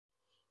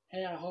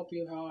Hey, I hope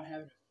you all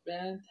having a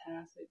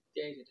fantastic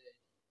day today.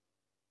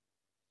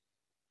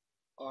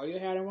 Are you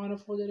having a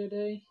wonderful day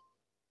today?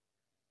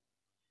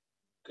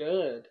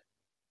 Good.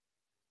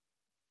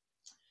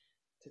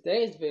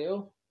 Today's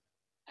video,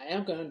 I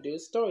am going to do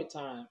story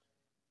time.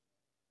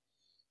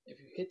 If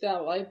you hit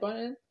that like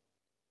button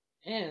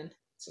and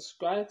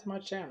subscribe to my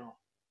channel.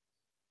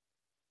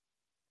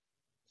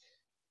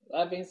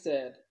 That being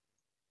said,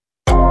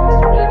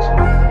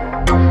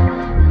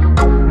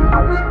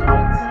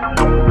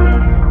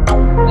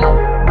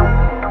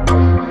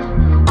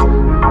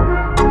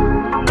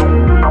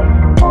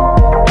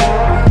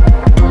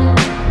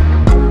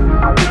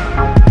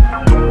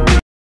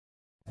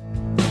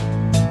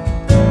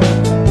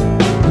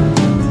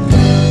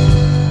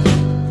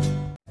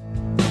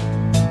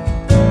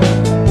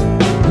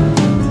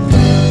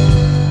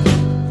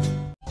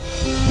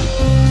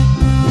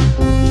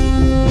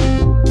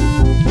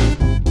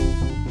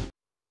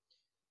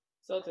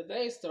 So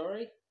today's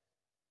story,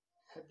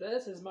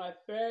 this is my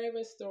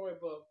favorite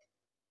storybook.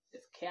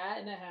 It's Cat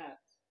in the Hat.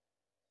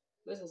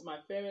 This is my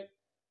favorite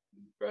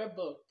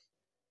book.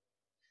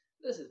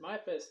 This is my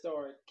favorite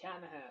story, Cat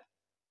in the Hat.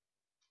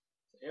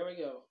 So here we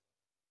go.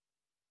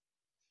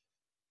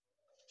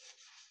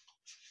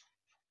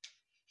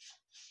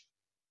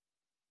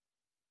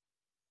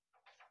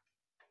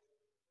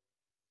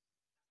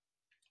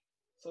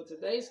 So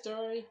today's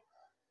story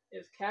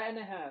is Cat in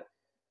the Hat.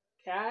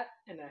 Cat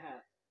in the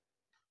Hat.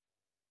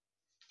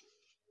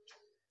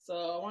 So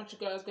I want you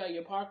guys got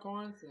your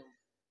popcorns and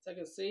take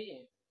a seat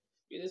and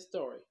read this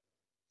story.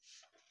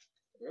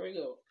 Here we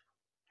go.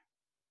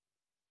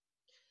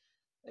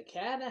 The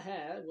Cat in the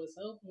Hat was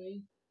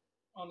hoping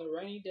on the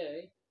rainy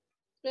day.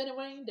 It's been a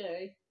rainy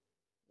day.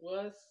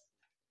 Was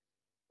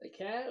the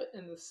cat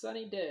in the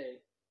sunny day.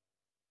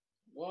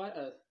 What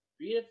a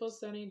beautiful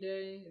sunny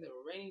day and a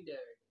rainy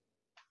day.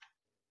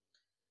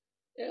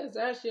 It was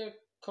actually a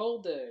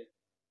cold day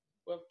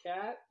with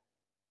cat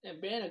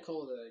and being a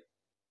cold day.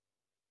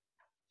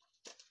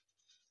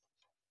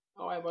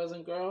 Alright, boys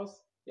and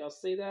girls, y'all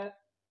see that?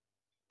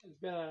 It's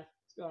been a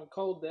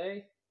cold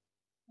day,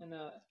 and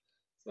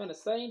it's been a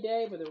sunny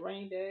day but a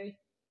rainy day.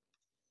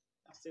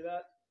 Y'all see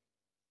that?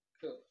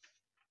 Cool.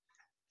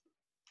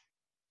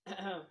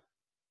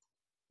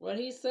 What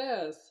he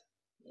says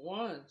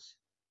wants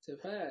to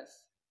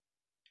pass.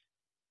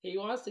 He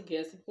wants to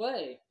get to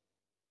play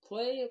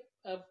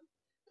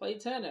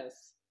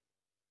tennis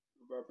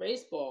or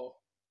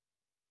baseball.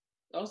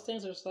 Those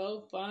things are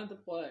so fun to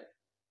play.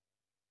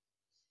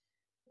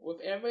 If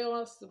everyone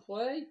wants to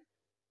play,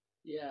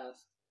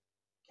 yes.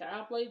 Can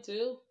I play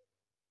too?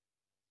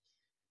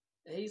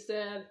 And he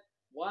said,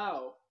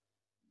 wow,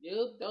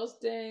 those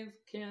things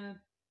can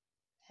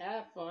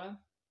have fun.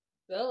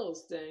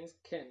 Those things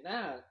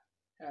cannot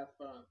have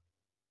fun.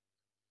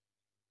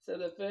 So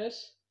the fish,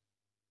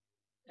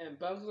 and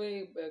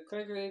quickly,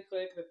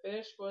 the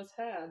fish was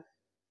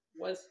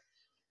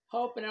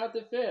helping out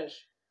the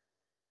fish.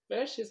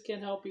 Fishes can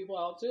help people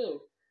out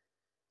too.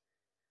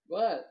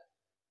 But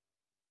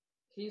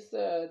he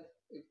said,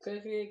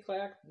 clickety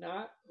clack,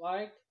 not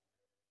like,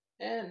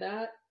 and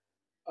not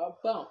a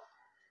bump.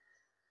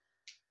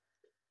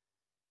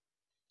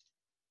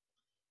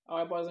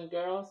 Alright, boys and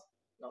girls,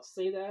 y'all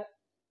see that?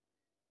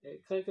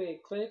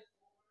 Clickety click.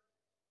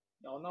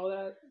 Y'all know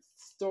that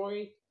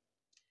story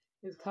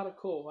is kind of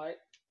cool, right?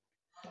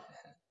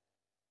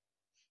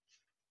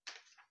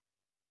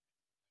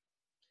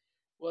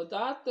 Well,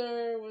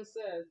 doctor was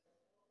said,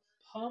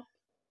 pump,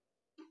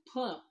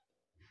 plump.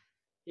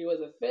 He was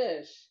a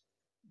fish,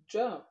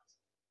 jumped.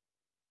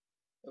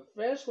 The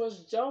fish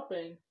was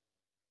jumping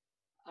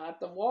at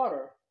the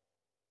water,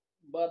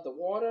 but the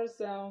water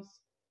sounds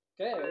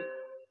okay,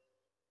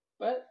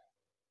 but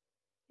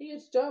he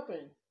is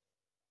jumping.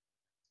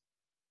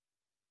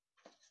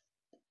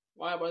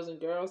 Why, boys and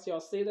girls, y'all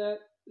see that?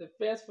 The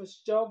fish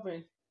was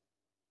jumping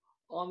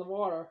on the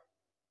water.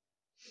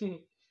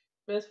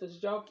 Fish was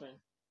jumping.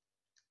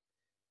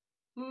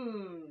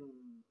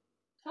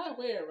 Kind of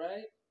weird,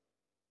 right?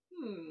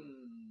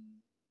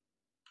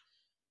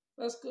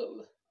 Let's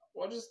go.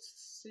 Well,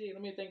 just see.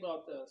 Let me think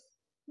about this.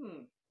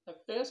 The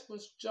fish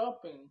was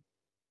jumping.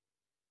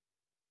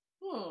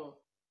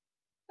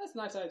 That's a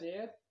nice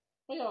idea.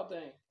 What y'all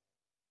think?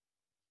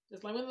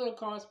 Just let me know in the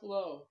comments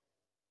below.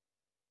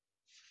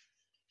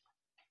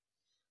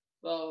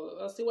 So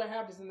let's see what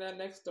happens in that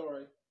next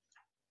story.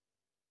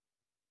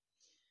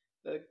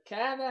 The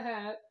Cat in the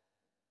Hat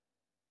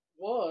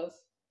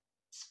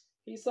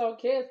he saw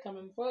kids come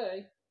and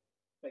play.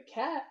 The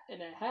Cat in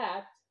the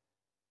Hat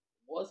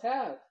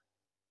had.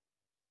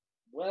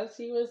 What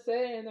he was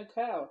saying in the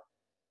crowd.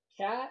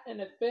 Cat in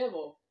the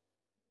fiddle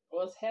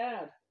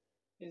had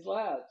his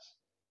latch.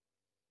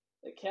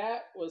 The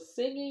cat was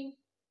singing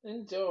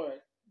in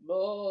joy.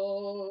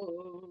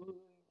 Monkeys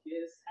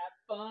have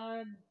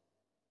fun.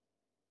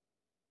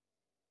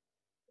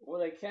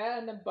 With a cat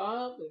in the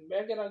bump and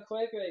regular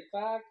clickety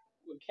clack,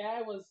 the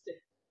cat was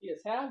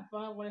having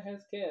fun with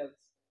his kids.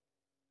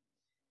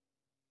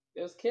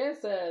 His kid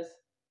says,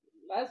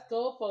 let's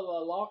go for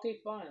the lucky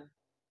fun.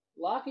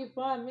 Lucky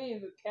fun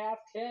means the cat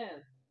can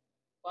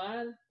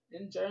fun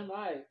enjoy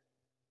life.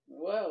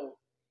 Whoa,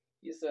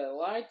 you said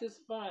life is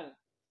fun.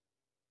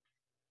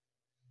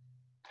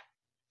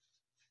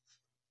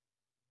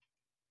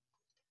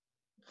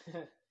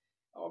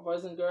 Oh,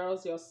 boys and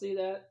girls, y'all see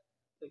that?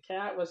 The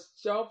cat was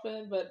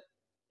jumping, but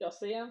y'all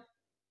see him?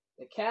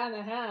 The cat in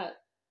the hat.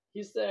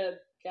 He said,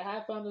 "Can I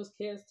have fun with those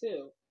kids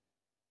too?"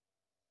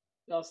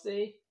 Y'all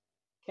see?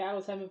 Cat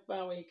was having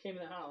fun when he came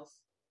in the house.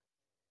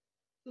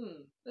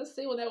 Let's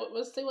see what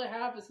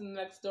happens in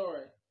the next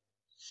story,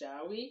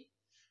 shall we?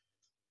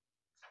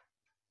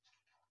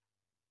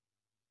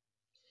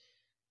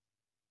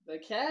 The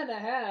cat in the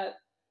hat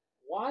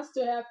wants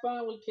to have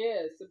fun with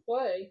kids to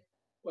play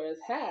with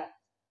his hat.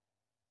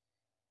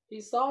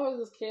 He saw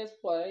his kids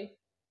play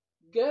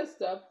good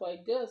stuff,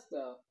 play good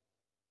stuff.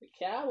 The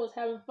cat was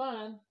having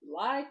fun,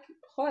 like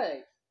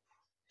play.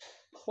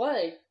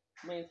 Play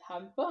means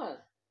having fun.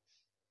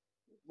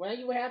 When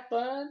you have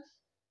fun,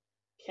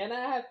 can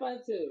I have fun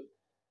too?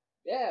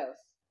 Yes,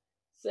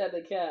 said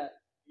the cat.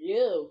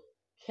 You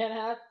can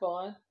have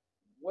fun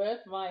with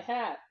my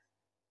hat.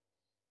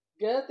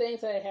 Good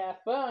things I have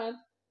fun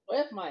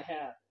with my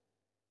hat.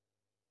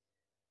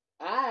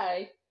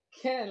 I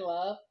can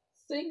love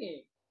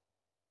singing.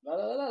 La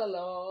la la la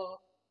la.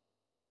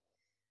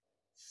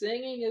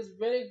 Singing is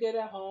very good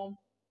at home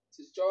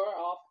to show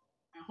off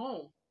at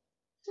home.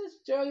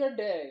 Just enjoy your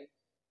day.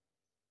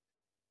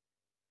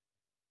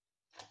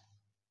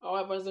 All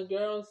right, boys and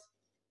girls,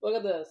 look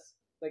at this.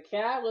 The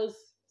cat was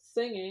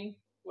singing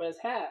with his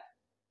hat.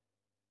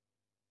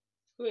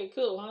 Pretty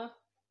cool, huh?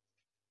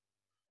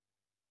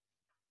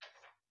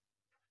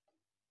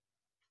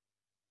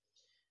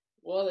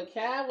 Well, the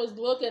cat was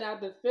looking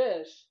at the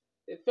fish.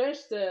 The fish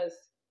says,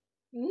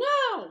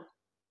 "No!"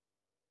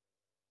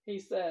 He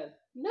said,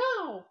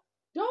 "No!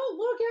 Don't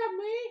look at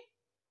me!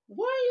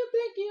 What do you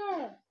think you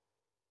are?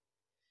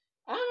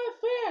 I'm a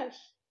fish!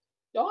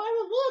 Don't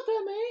ever look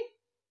at me!"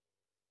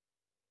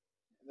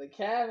 The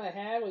cat in the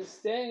hat was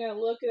standing and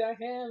looking at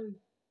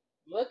him,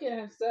 looking at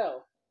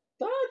himself.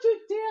 "Don't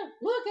you dare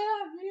look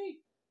at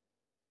me!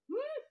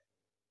 Hmm?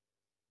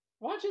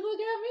 What you look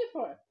at me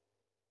for?"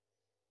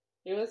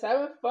 He was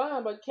having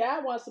fun, but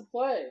Cat wants to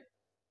play.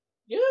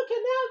 "You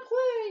cannot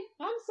play!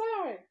 I'm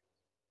sorry."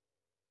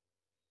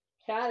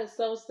 Cat is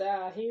so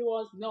sad. He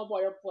wants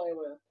nobody to play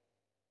with.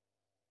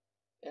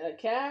 And the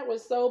cat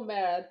was so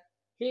mad,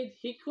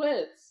 he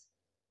quits.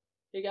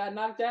 He got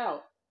knocked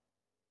out.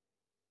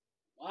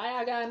 Why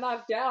I got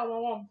knocked out? I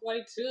want to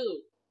play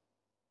too.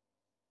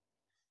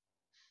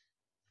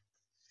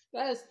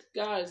 That is,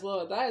 guys,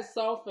 look, that is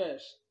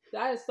selfish.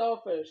 That is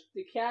selfish.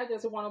 The cat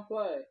doesn't want to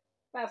play.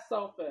 That's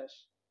selfish.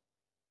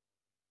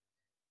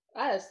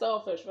 That is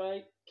selfish,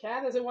 right?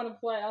 Cat doesn't want to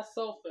play. That's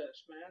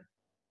selfish, man.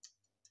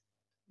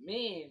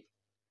 Mean.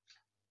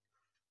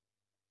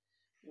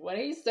 When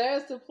he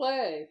starts to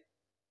play,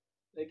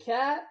 the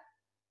cat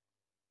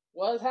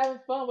was having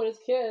fun with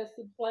his kids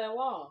to play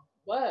along.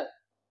 But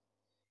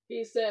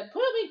he said,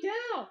 "Put me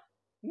down!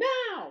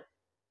 Now!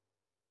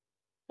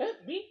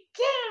 Put me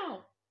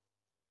down!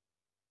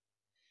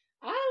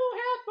 I will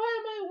have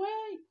fun my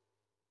way."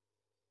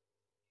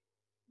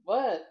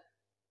 But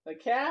the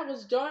cat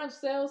was drawing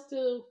themselves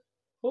to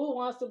Who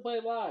Wants to Play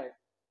Live.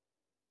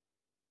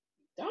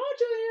 "Don't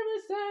you hear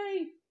me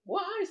say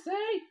what I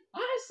say?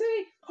 I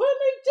say, put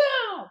me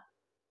down!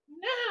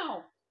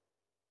 Now!"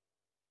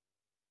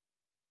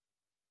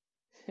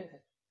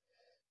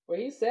 When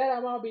he said I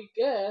want to be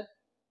good,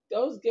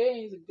 those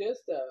games are good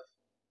stuff.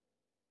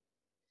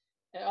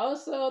 And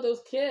also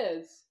those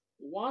kids,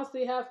 once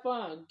they have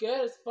fun,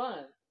 good is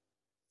fun,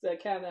 said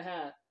Cat in the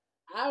Hat.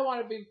 I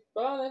want to be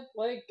fun and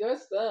play good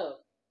stuff.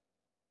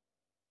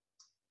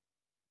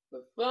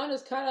 But fun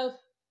is kind of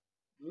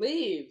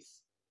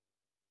leaves.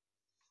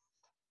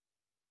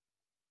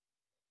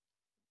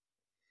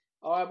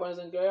 Alright, boys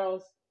and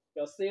girls,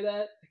 y'all see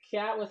that? The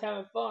cat was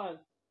having fun.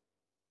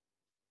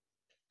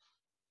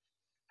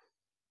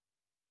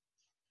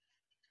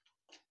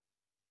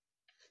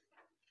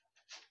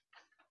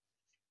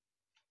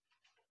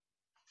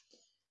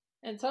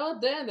 Until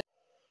then,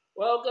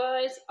 well,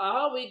 guys, I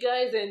hope you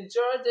guys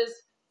enjoyed this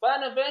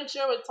fun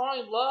adventure with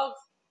Tony Vlogs.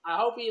 I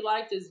hope you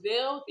liked this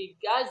video. If you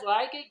guys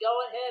like it, go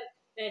ahead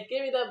and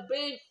give me the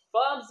big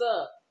thumbs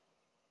up.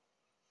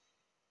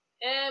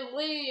 And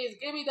please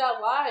give me that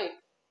like.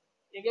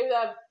 And give me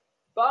that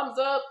thumbs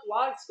up,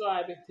 like,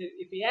 subscribe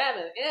if you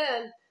haven't.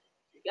 And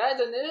if you guys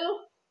are new,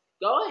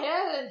 go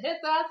ahead and hit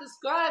that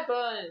subscribe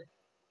button.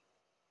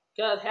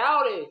 Because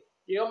howdy,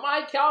 you're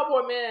my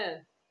cowboy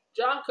man.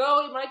 John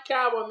Cody, my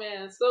cowboy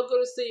man. So good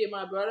to see you,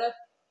 my brother.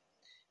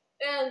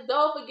 And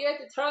don't forget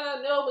to turn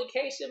on the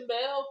notification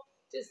bell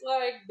just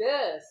like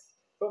this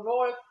for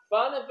more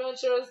fun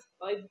adventures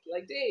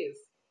like these.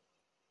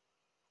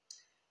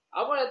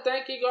 I want to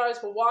thank you guys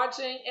for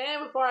watching.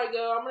 And before I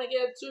go, I'm going to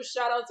give 2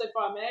 shout outs if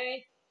I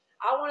may.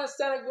 I want to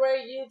send a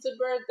great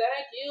YouTuber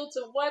thank you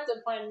to what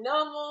the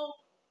phenomenal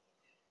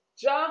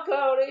John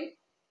Cody,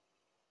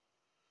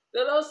 the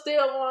little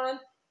steel one,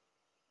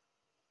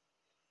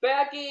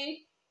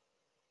 Becky,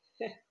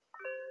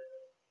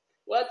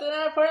 What's the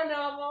number for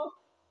normal?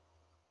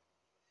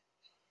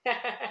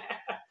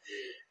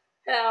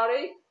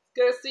 Howdy. It's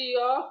good to see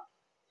you all.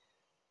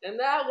 And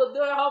that will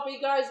do it. I hope you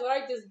guys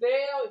like this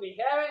video. If you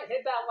haven't,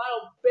 hit that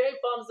little big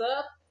thumbs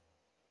up.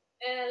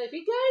 And if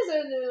you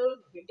guys are new,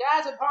 if you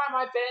guys are part of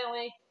my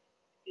family,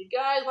 if you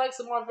guys like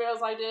some more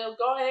videos like this,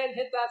 go ahead and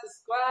hit that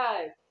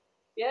subscribe.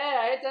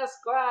 Yeah, hit that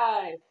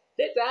subscribe.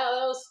 Hit that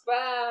little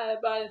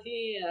subscribe button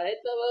here.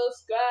 Hit the little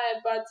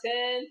subscribe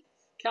button.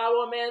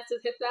 Cowboy Man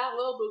says hit that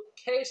little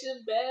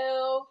notification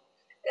bell.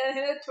 And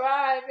hit a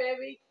try,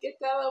 baby. Get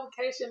that little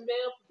notification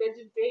bell for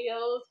future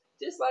videos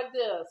just like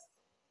this.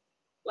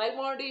 Like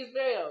more of these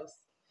videos.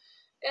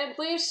 And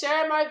please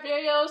share my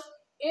videos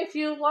if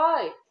you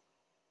like.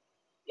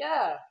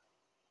 Yeah.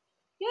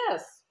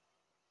 Yes.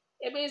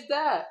 It means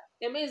that.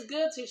 It means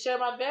good to share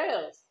my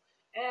videos.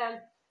 And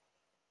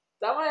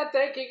I want to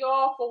thank you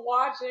all for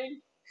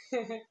watching.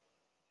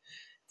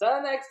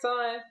 Till next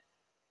time.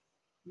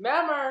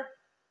 Remember,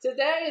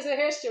 today is a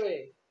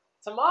history.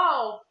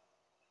 Tomorrow,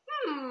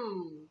 it's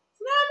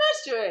not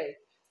a mystery.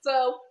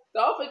 So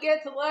don't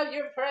forget to love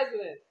your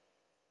president.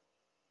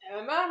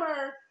 And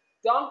remember,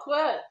 don't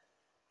quit.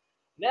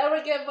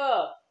 Never give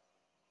up.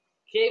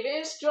 Keep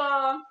it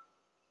strong.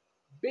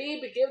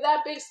 Give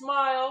that big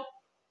smile.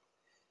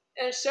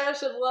 And share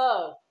some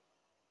love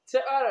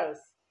to others.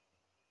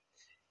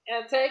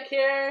 And take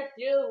care,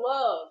 you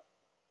love.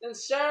 And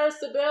share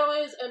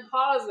stabilities and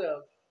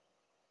positive.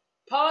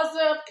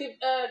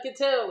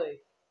 Continually.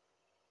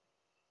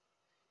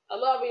 I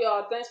love you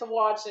all. Thanks for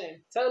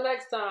watching. Till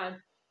next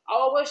time. I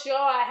will wish you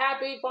all a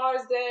happy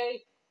Father's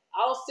Day.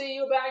 I'll see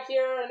you back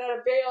here in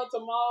another video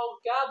tomorrow.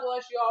 God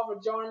bless you all for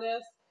joining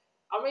us.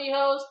 I'm your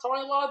host,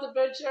 Tony Law's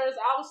Adventures.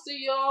 I'll see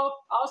you all.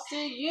 I'll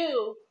see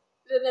you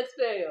in the next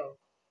video.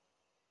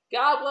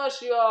 God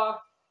bless you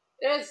all.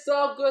 It's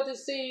so good to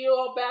see you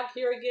all back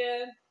here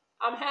again.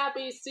 I'm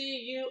happy to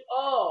see you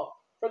all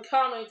for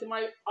coming to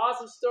my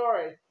awesome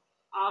story.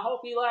 I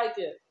hope you like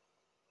it.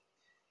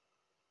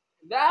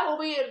 That will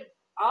be it.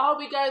 I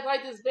hope you guys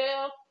like this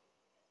video.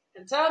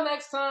 Until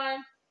next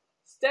time,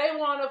 stay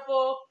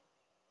wonderful,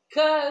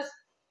 cause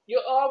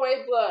you're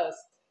always blessed.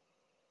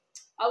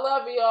 I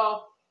love you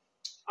all.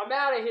 I'm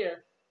out of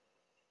here.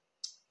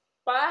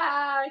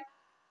 Bye.